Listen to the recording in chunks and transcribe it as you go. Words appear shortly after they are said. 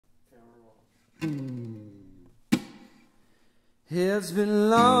It's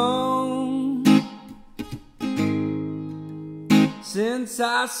been long since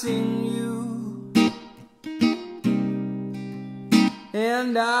I seen you,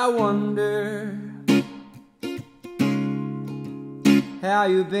 and I wonder how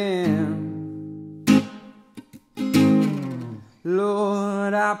you been.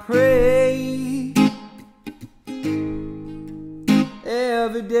 Lord, I pray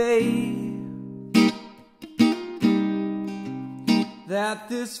every day that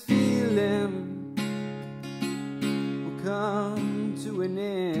this feeling will come to an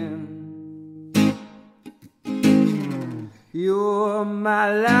end. You're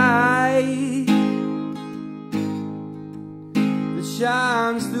my light that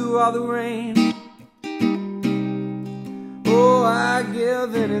shines through all the rain. Oh, I'd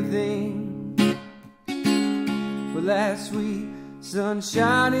give anything for that sweet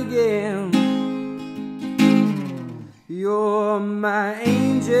sunshine again. You're my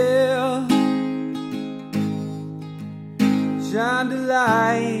angel, shine the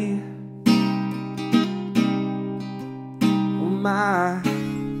light on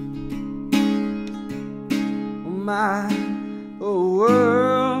my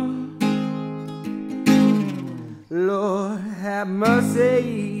world. Lord, have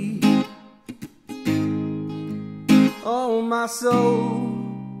mercy on my soul.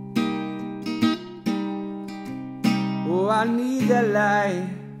 Oh, I need that light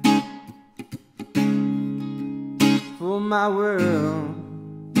for my world.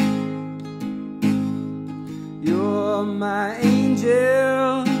 You're my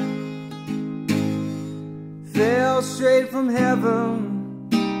angel, fell straight from heaven.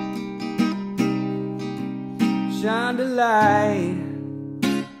 Shine the light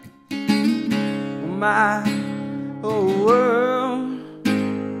on my whole world.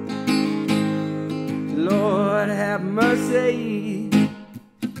 Lord, have mercy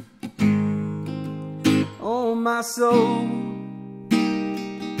on my soul.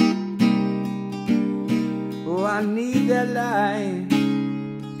 Oh, I need that light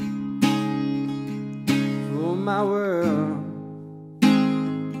for my world.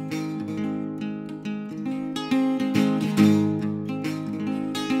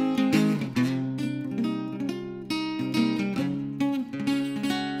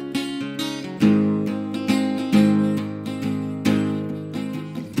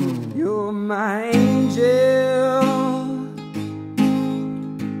 You're my angel,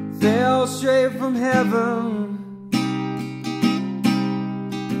 fell straight from heaven.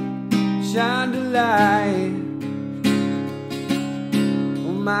 Shine the light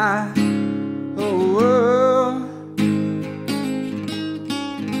on my whole world.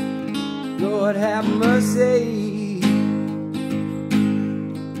 Lord, have mercy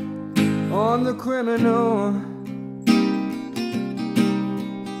on the criminal.